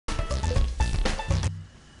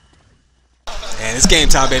And it's game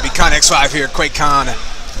time, baby. Con X5 here at Quakecon.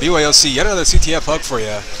 BYOC, yet another CTF PUG for you.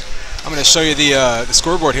 I'm going to show you the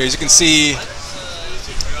scoreboard here. As you can see,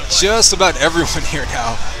 just about everyone here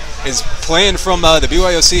now is playing from the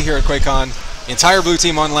BYOC here at Quakecon. The entire blue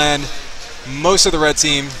team on land, most of the red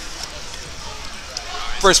team.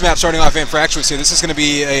 First map starting off Anfractuous here. This is going to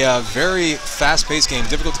be a very fast-paced game,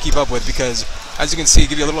 difficult to keep up with because, as you can see,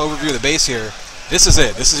 give you a little overview of the base here. This is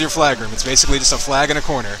it. This is your flag room. It's basically just a flag in a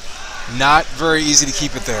corner. Not very easy to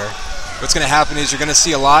keep it there. What's going to happen is you're going to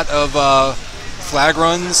see a lot of flag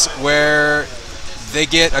runs where they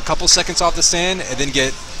get a couple seconds off the stand and then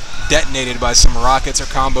get detonated by some rockets or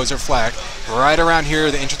combos or flak. Right around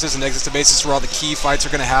here, the entrances and exits to bases where all the key fights are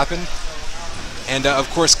going to happen. And of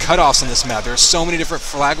course, cutoffs on this map. There are so many different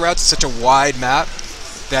flag routes. It's such a wide map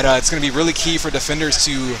that it's going to be really key for defenders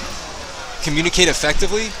to communicate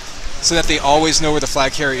effectively so that they always know where the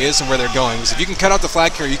flag carrier is and where they're going. Because if you can cut out the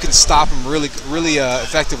flag carrier, you can stop them really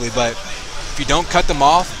effectively. But if you don't cut them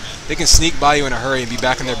off, they can sneak by you in a hurry and be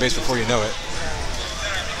back in their base before you know it.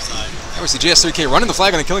 There was the GS3K running the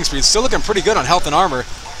flag on the killing spree. Still looking pretty good on health and armor.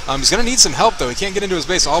 He's going to need some help, though. He can't get into his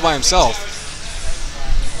base all by himself.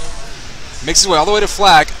 Makes his way all the way to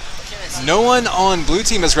flag. No one on blue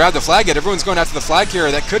team has grabbed the flag yet. Everyone's going after the flag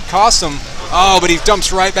carrier. That could cost him. Oh, but he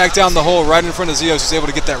dumps right back down the hole right in front of Zeos, who's able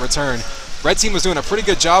to get that return. Red team was doing a pretty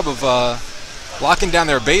good job of locking down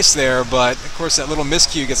their base there, but of course that little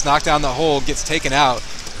miscue gets knocked down the hole, gets taken out.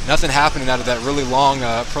 Nothing happening out of that really long,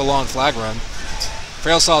 prolonged flag run.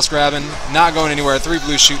 Frail Sauce grabbing, not going anywhere. 3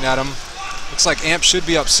 blue shooting at him. Looks like Amp should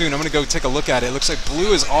be up soon. I'm going to go take a look at it. Looks like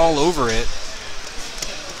blue is all over it.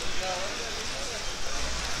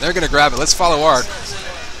 They're going to grab it. Let's follow Arc.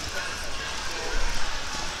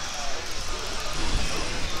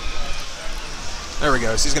 There we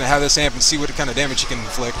go. So he's going to have this Amp and see what kind of damage he can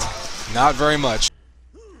inflict. Not very much.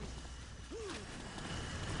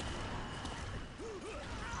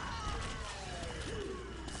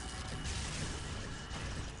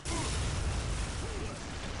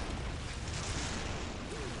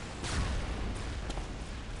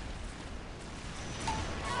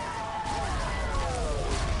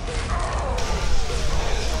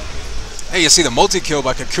 Hey, you see the multi-kill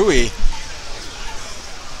by Kakui.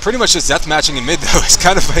 Pretty much just death matching in mid, though. It's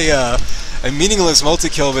kind of a meaningless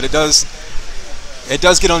multi-kill, but it does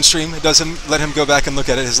get on stream. It does let him go back and look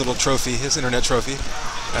at it, his little trophy, his internet trophy.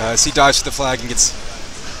 As he dives to the flag and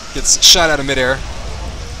gets shot out of midair.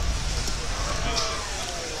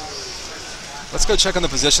 Let's go check on the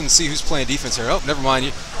position and see who's playing defense here. Oh, never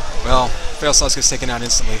mind. Well, Fail Sauce gets taken out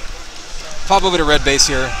instantly. Pop over to red base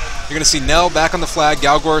here. You're going to see Nell back on the flag,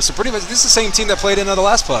 Galgor. So pretty much this is the same team that played in the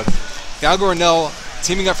last PUG. Galgor and Nell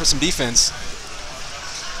teaming up for some defense.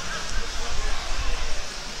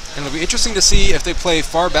 And it'll be interesting to see if they play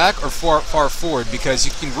far back or far forward, because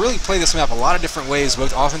you can really play this map a lot of different ways,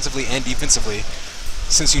 both offensively and defensively,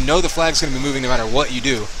 since you know the flag's going to be moving no matter what you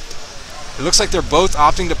do. It looks like they're both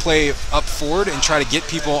opting to play up forward and try to get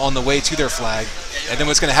people on the way to their flag. And then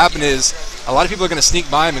what's going to happen is a lot of people are going to sneak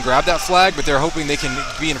by them and grab that flag, but they're hoping they can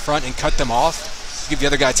be in front and cut them off, give the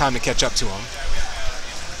other guy time to catch up to them.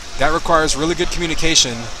 That requires really good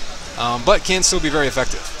communication, but can still be very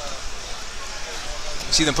effective.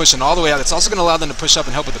 You see them pushing all the way out. It's also going to allow them to push up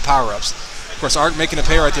and help with the power-ups. Of course, Arc making a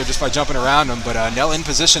pay right there just by jumping around him, but Nell in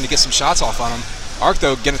position to get some shots off on him. Arc,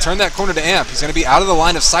 though, going to turn that corner to Amp. He's going to be out of the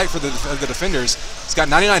line of sight for the defenders. He's got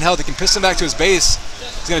 99 health. He can piston back to his base.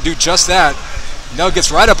 He's going to do just that. Nell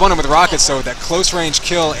gets right up on him with rockets, so that close-range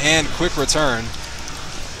kill and quick return.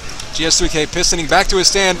 GS3K pistoning back to his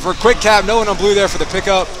stand for a quick cap. No one on blue there for the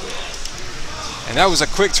pickup. And that was a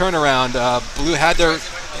quick turnaround. Blue had their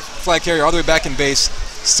flag carrier all the way back in base.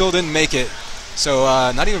 Still didn't make it. So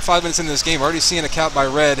not even 5 minutes into this game, already seeing a cap by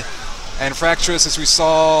red. Anfractuous, as we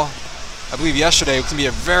saw, I believe yesterday, it can be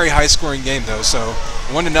a very high-scoring game, though. So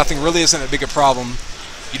 1-0 really isn't a big a problem.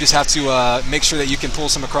 You just have to make sure that you can pull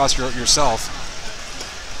some across yourself.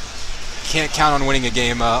 Can't count on winning a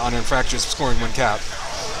game on Anfractuous scoring 1 cap.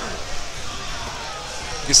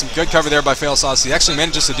 Get some good cover there by Fail Sauce. He actually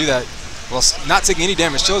manages to do that while not taking any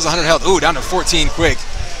damage. Still has 100 health. Ooh, down to 14 quick.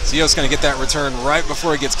 Zeo's going to get that return right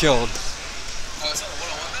before he gets killed.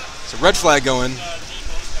 So red flag going.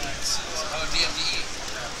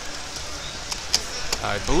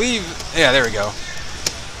 I believe, yeah, there we go.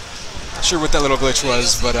 Not sure what that little glitch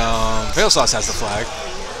was, but Fail Sauce has the flag.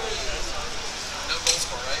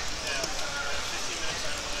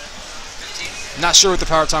 Not sure what the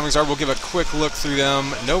power timings are. We'll give a quick look through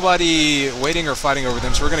them. Nobody waiting or fighting over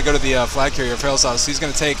them, so we're going to go to the flag carrier, Fail Sauce. He's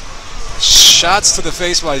going to take shots to the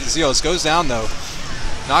face by Zeos. Goes down, though.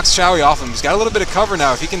 Knocks Chowie off him. He's got a little bit of cover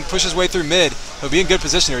now. If he can push his way through mid, he'll be in good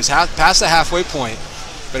position here. He's past the halfway point.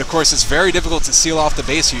 But of course, it's very difficult to seal off the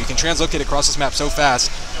base here. You can translocate across this map so fast.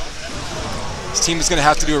 This team is going to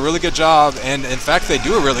have to do a really good job, and in fact, they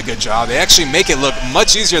do a really good job. They actually make it look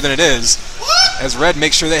much easier than it is, as Red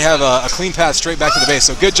makes sure they have a clean path straight back to the base.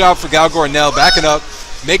 So good job for Galgor and Nell backing up,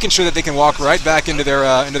 making sure that they can walk right back into their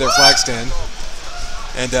flag stand,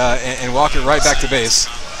 and walk it right back to base.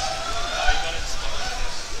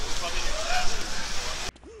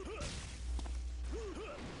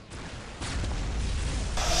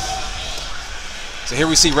 So here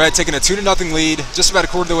we see Red taking a 2-0 lead, just about a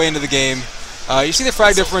quarter of the way into the game. You see the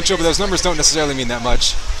frag differential, but those numbers don't necessarily mean that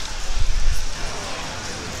much.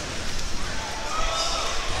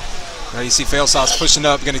 Now you see Failsauce pushing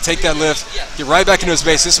up, going to take that lift, get right back into his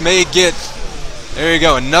base. This may get, there you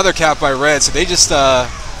go, another cap by Red. So they just,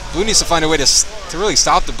 Blue needs to find a way to really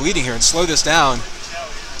stop the bleeding here and slow this down.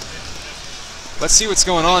 Let's see what's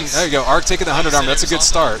going on. There you go, Arc taking the 100 armor. That's a good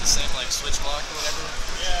start.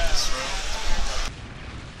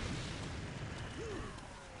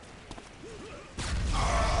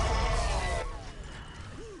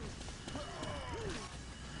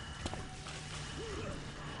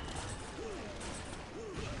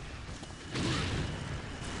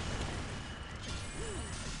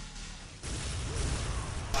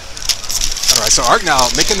 Alright, so Arc now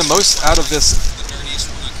making the most out of this.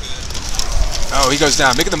 Oh, he goes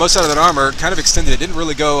down. Making the most out of that armor. Kind of extended it. Didn't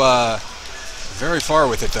really go very far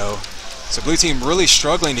with it, though. So Blue team really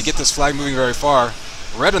struggling to get this flag moving very far.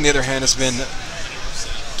 Red, on the other hand, has been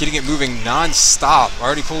getting it moving non-stop.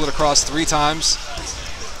 Already pulled it across 3 times.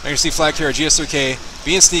 Now you see flag carrier GS3K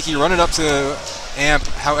being sneaky, running up to Amp.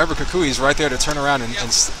 However, Kukui's right there to turn around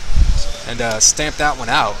and stamp that one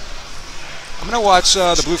out. I'm going to watch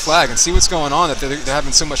the blue flag and see what's going on, that they're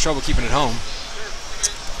having so much trouble keeping it home.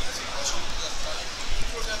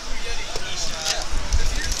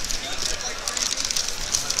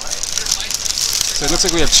 So it looks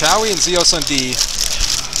like we have Chowie and Zeos on D.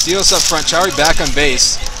 Zeos up front, Chowie back on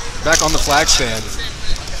base, back on the flag stand.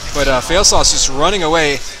 But Failsauce just running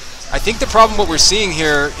away. I think the problem what we're seeing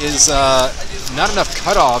here is not enough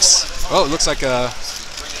cutoffs. Oh, it looks like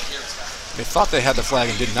they thought they had the flag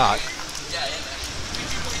and did not.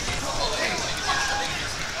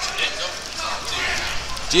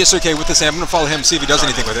 GSRK with this amp. I'm going to follow him, see if he does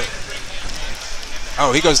anything with it.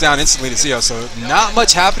 Oh, he goes down instantly to Zeo, so not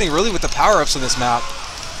much happening really with the power-ups on this map.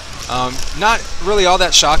 Not really all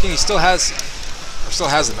that shocking. He still has, or still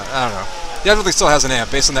hasn't, I don't know. He definitely still has an amp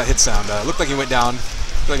based on that hit sound. Looked like he went down,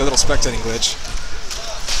 like a little spectating glitch.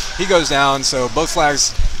 He goes down, so both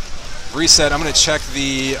flags reset. I'm going to check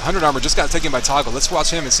the 100 armor. Just got taken by Toggle. Let's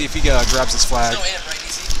watch him and see if he grabs his flag.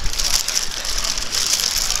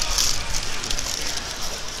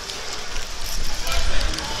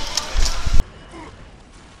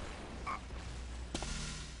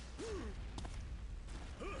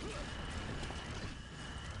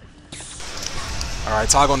 Alright,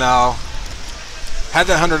 Toggle now had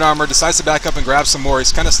that 100 armor, decides to back up and grab some more.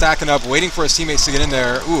 He's kind of stacking up, waiting for his teammates to get in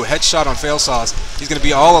there. Ooh, headshot on Failsauce. He's going to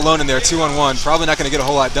be all alone in there, 2-on-1. Probably not going to get a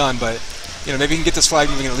whole lot done, but you know, maybe he can get this flag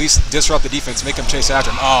moving and at least disrupt the defense, make them chase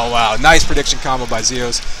after him. Oh, wow. Nice prediction combo by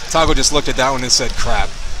Zeos. Toggle just looked at that one and said, crap.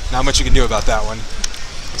 Not much you can do about that one.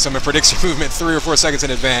 Someone predicts your movement 3 or 4 seconds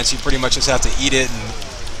in advance. You pretty much just have to eat it and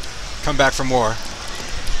come back for more.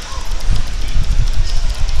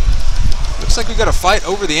 Looks like we've got a fight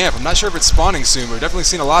over the amp. I'm not sure if it's spawning soon, but we've definitely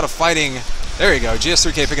seen a lot of fighting. There you go.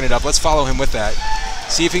 GS3K picking it up. Let's follow him with that.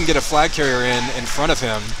 See if he can get a flag carrier in front of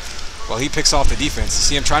him while he picks off the defense.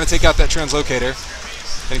 See him trying to take out that translocator.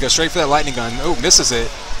 Then he goes straight for that lightning gun. Oh, misses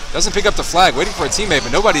it. Doesn't pick up the flag. Waiting for a teammate,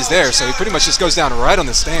 but nobody's there, so he pretty much just goes down right on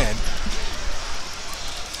the stand.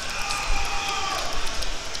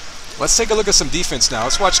 Let's take a look at some defense now.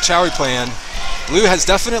 Let's watch Chowie play in. Blue has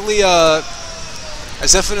definitely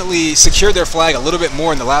secured their flag a little bit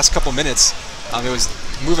more in the last couple minutes. It was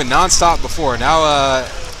moving non-stop before. Now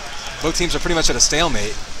both teams are pretty much at a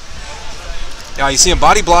stalemate. Now you see him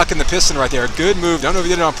body blocking the piston right there. Good move. Don't know if he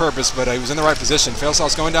did it on purpose, but he was in the right position.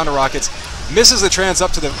 Failsauce going down to Rockets. Misses the trans up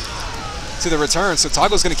to the return, so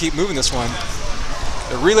Toggle's going to keep moving this one.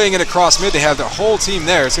 They're relaying it across mid. They have the whole team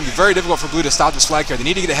there. It's going to be very difficult for Blue to stop this flag carrier. They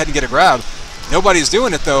need to get ahead and get a grab. Nobody's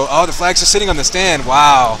doing it, though. Oh, the flag's just sitting on the stand.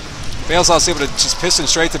 Wow. Failsauce able to just piston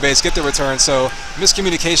straight to base, get the return. So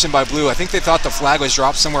miscommunication by Blue. I think they thought the flag was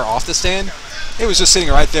dropped somewhere off the stand. It was just sitting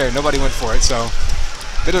right there. Nobody went for it. So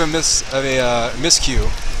bit of a miscue.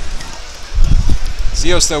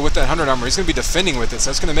 Zeos though with that 100 armor, he's going to be defending with it. So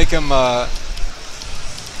that's going to make him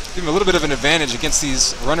Give him a little bit of an advantage against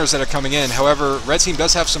these runners that are coming in. However, red team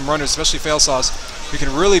does have some runners, especially Fail Sauce, who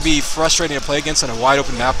can really be frustrating to play against on a wide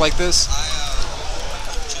open map like this.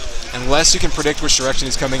 Unless you can predict which direction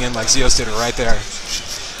he's coming in, like Zeos did right there.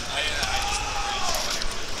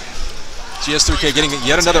 GS3K getting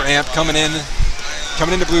yet another amp coming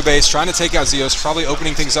into blue base, trying to take out Zeos, probably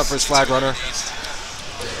opening things up for his flag runner.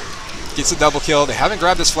 Gets a double kill. They haven't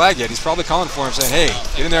grabbed his flag yet. He's probably calling for him, saying,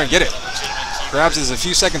 hey, get in there and get it. Grabs is a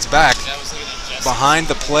few seconds back behind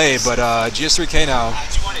the play, but GS3K now.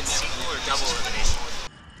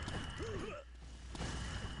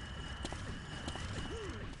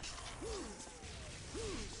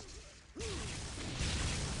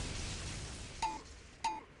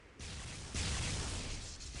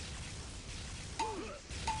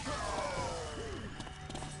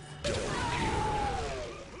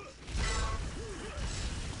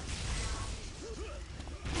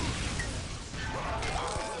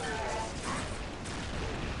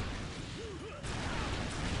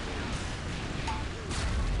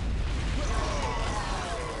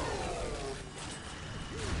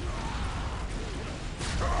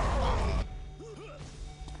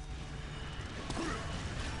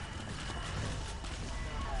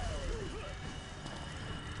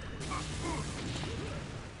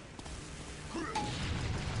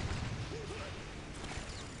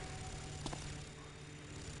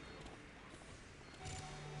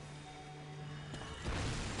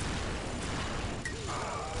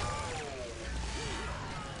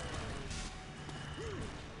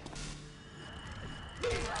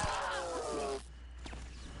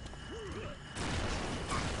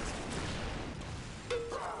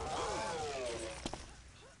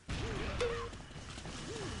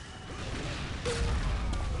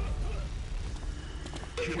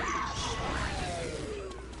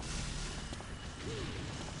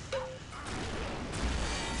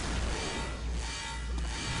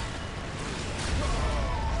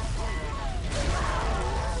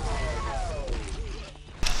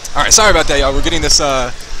 Alright, sorry about that, y'all. We're getting this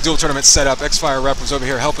dual tournament set up. Xfire Rep was over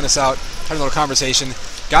here helping us out, had a little conversation.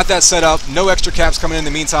 Got that set up. No extra caps coming in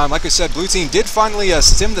the meantime. Like I said, blue team did finally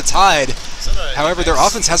stem the tide. However, their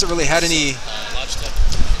offense hasn't really had any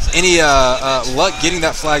luck getting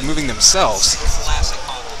that flag moving themselves.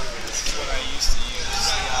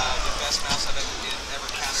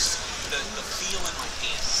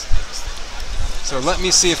 So let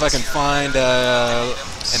me see if I can find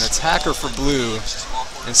an attacker for blue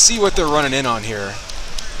and see what they're running in on here.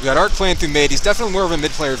 We got Arc playing through mid. He's definitely more of a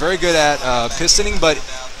mid player. Very good at pistoning, but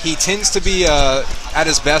he tends to be at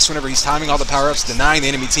his best whenever he's timing all the power-ups, denying the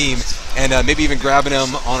enemy team, and maybe even grabbing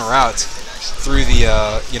him on a route through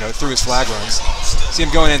the through his flag runs. See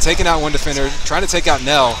him going in, taking out one defender, trying to take out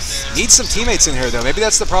Nell. Needs some teammates in here though. Maybe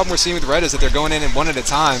that's the problem we're seeing with red, is that they're going in one at a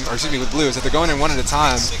time, or excuse me, with blue, is that they're going in one at a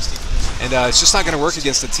time, and it's just not going to work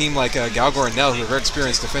against a team like Galgor and Nell, who are very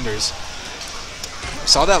experienced defenders.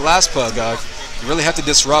 Saw that last pug. You really have to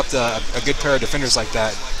disrupt a good pair of defenders like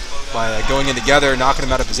that by going in together, knocking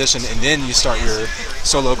them out of position, and then you start your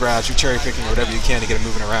solo grabs, your cherry picking, or whatever you can to get them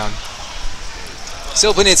moving around.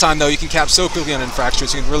 Still plenty of time though. You can cap so quickly on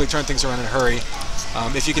Anfractuous. You can really turn things around in a hurry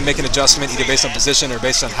if you can make an adjustment either based on position or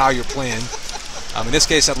based on how you're playing. In this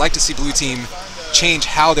case, I'd like to see blue team change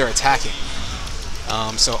how they're attacking.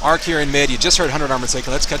 So Arc here in mid. You just heard 100 armor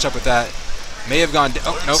taken. Let's catch up with that. May have gone.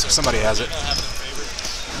 Oh nope, somebody has it.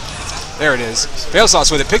 There it is. Fail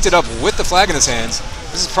Sauce with it, picked it up with the flag in his hands.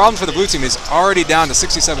 This is a problem for the blue team. He's already down to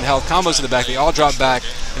 67 health. Combos to the back. They all dropped back,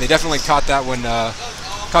 and they definitely caught that one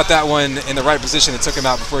in the right position and took him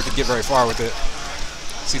out before he could get very far with it.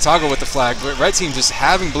 See Toggle with the flag. Red team just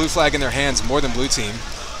having blue flag in their hands more than blue team.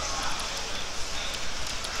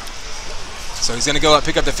 So he's going to go up,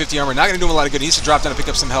 pick up the 50 armor. Not going to do him a lot of good. He needs to drop down and pick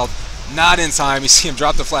up some health. Not in time. You see him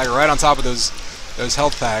drop the flag right on top of those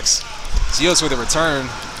health packs. Zeos with a return.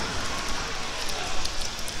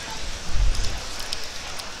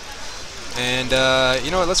 And, you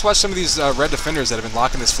know what, let's watch some of these red defenders that have been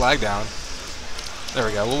locking this flag down. There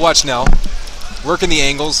we go. We'll watch Nell. Working the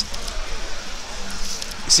angles.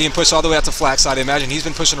 You see him push all the way out to flat side. I imagine he's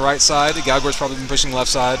been pushing right side. Galgor's probably been pushing left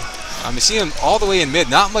side. You see him all the way in mid.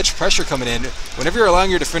 Not much pressure coming in. Whenever you're allowing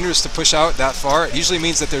your defenders to push out that far, it usually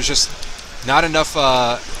means that there's just not enough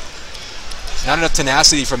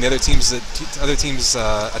tenacity from the other team's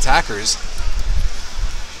attackers.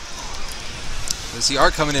 You see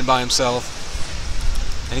Art coming in by himself.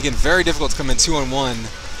 And again, very difficult to come in 2-on-1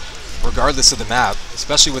 regardless of the map,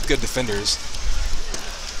 especially with good defenders.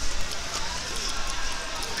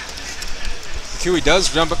 Kui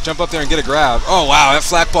does jump up there and get a grab. Oh wow, that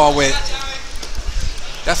flak ball went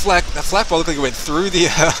That flat ball looked like it went through the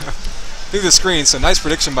through the screen. So nice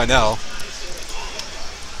prediction by Nell.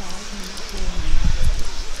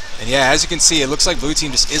 And yeah, as you can see, it looks like blue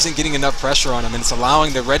team just isn't getting enough pressure on them, and it's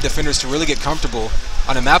allowing the red defenders to really get comfortable.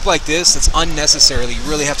 On a map like this, it's unnecessarily. You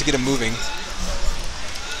really have to get them moving.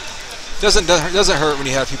 Doesn't hurt when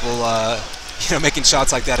you have people you know, making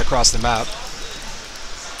shots like that across the map.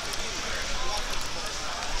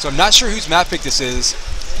 So I'm not sure whose map pick this is,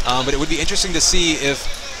 but it would be interesting to see if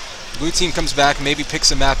blue team comes back, maybe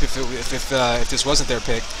picks a map if this wasn't their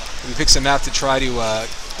pick. Maybe picks a map to try to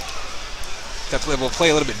that will play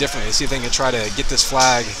a little bit differently. See if they can try to get this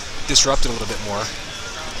flag disrupted a little bit more.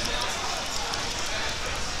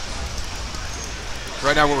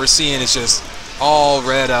 Right now, what we're seeing is just all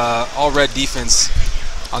red defense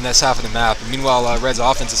on this half of the map. And meanwhile, red's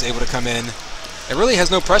offense is able to come in. It really has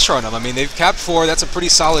no pressure on them. I mean, they've capped 4. That's a pretty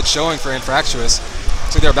solid showing for Anfractuous.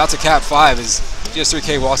 So they're about to cap 5 as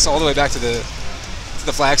GS3K walks all the way back to the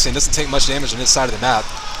flag stand. Doesn't take much damage on this side of the map.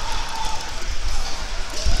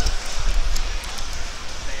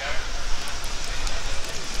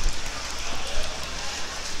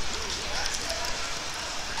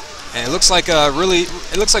 And it looks like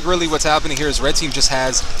really what's happening here is red team just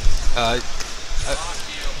has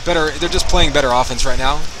better. They're just playing better offense right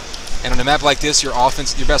now. And on a map like this, your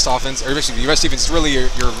best offense, or actually your best defense is really a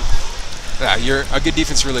good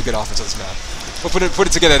defense, really good offense on this map. We'll put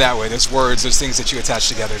it together that way. Those words, those things that you attach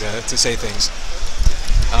together to say things.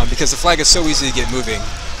 Because the flag is so easy to get moving,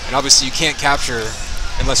 and obviously you can't capture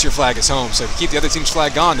unless your flag is home. So if you keep the other team's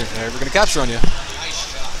flag gone, they're never going to capture on you.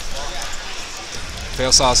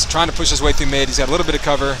 Fail Sauce trying to push his way through mid. He's got a little bit of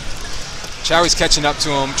cover. Chowie's catching up to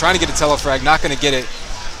him, trying to get a telefrag, not going to get it.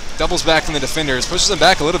 Doubles back from the defenders, pushes him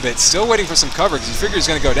back a little bit, still waiting for some cover because he figures he's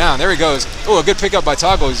going to go down. There he goes. Oh, a good pickup by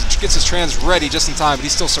Toggle. He gets his trans ready just in time, but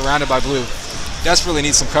he's still surrounded by blue. Desperately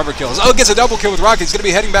needs some cover kills. Oh, gets a double kill with rockets. He's going to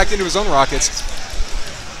be heading back into his own rockets.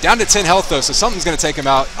 Down to 10 health, though, so something's going to take him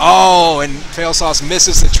out. Oh, and Fail Sauce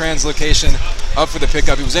misses the translocation up for the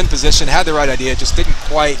pickup. He was in position, had the right idea, just didn't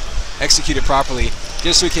quite execute it properly.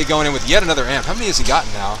 GS3K going in with yet another amp. How many has he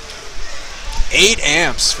gotten now? 8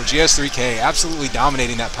 amps for GS3K, absolutely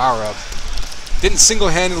dominating that power-up. Didn't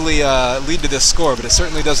single-handedly lead to this score, but it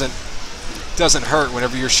certainly doesn't hurt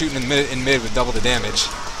whenever you're shooting in mid with double the damage.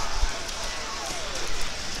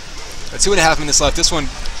 2.5 minutes left. This one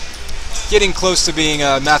getting close to being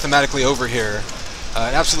mathematically over here.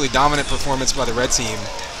 An absolutely dominant performance by the red team.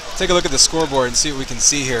 Take a look at the scoreboard and see what we can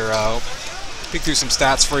see here. Peek through some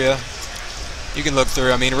stats for you. You can look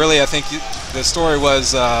through. I mean, really, I think the story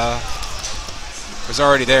was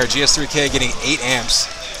already there. GS3K getting 8 amps.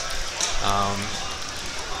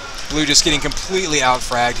 Blue just getting completely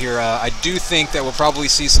out-fragged here. I do think that we'll probably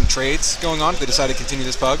see some trades going on if they decide to continue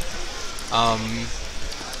this pug.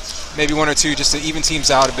 Maybe 1 or 2 just to even teams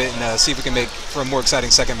out a bit and see if we can make for a more exciting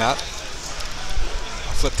second map.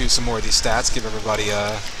 I'll flip through some more of these stats, give everybody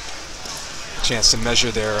a chance to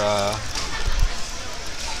measure their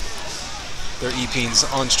E-Pings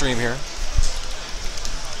on stream here.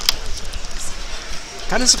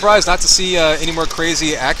 Kind of surprised not to see any more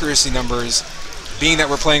crazy accuracy numbers, being that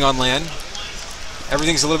we're playing on land.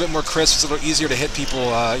 Everything's a little bit more crisp. It's a little easier to hit people,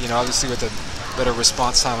 you know, obviously with a better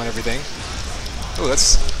response time on everything. Oh,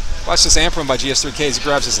 watch this amp run by GS3K as he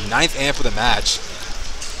grabs his 9th amp of the match.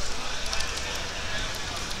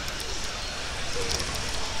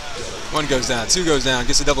 One goes down, 2 goes down,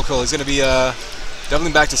 gets a double kill. He's going to be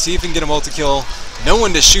doubling back to see if he can get a multi-kill. No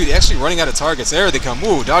one to shoot. Actually running out of targets. There they come.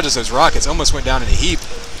 Ooh, dodges those rockets. Almost went down in a heap.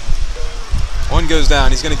 1 goes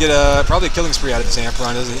down. He's going to get probably a killing spree out of this amp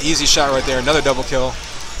run. There's an easy shot right there. Another double kill.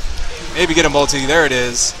 Maybe get a multi. There it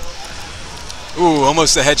is. Ooh,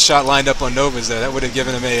 almost a headshot lined up on Novas there. That would have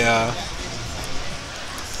given him a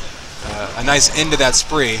nice end to that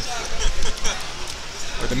spree.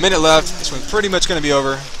 With a minute left, this one's pretty much going to be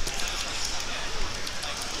over.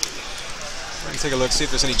 Take a look, see if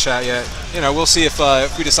there's any chat yet. You know, we'll see if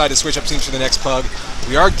we decide to switch up teams for the next pug.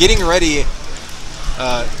 We are getting ready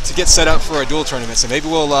to get set up for a duel tournament, so maybe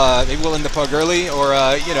we'll end the pug early, or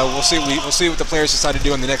you know, we'll see what the players decide to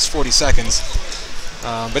do in the next 40 seconds.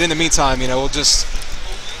 But in the meantime, you know, we'll just,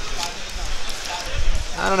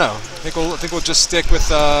 I don't know. I think we'll just stick with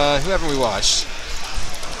who haven't we watched?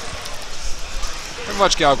 We haven't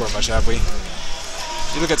watched Galgor much, have we?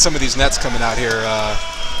 You look at some of these nets coming out here.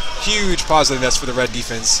 Huge positive nets for the red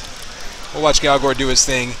defense. We'll watch Galgor do his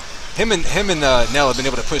thing. Him and Nell have been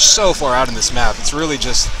able to push so far out in this map. It's really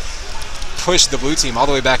just pushed the blue team all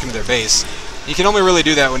the way back into their base. You can only really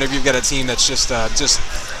do that whenever you've got a team that's just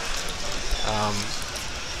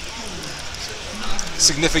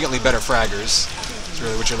significantly better fraggers. That's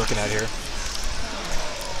really what you're looking at here.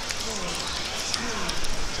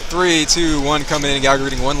 3, 2, 1 coming in. Gallagher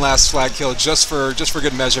getting one last flag kill just for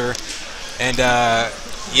good measure. And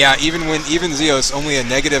yeah, even Zeos only a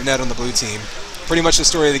negative net on the blue team. Pretty much the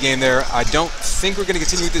story of the game there. I don't think we're going to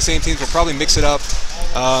continue with the same teams. We'll probably mix it up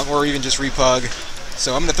or even just repug.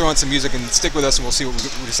 So I'm going to throw on some music and stick with us, and we'll see what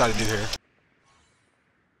we decide to do here.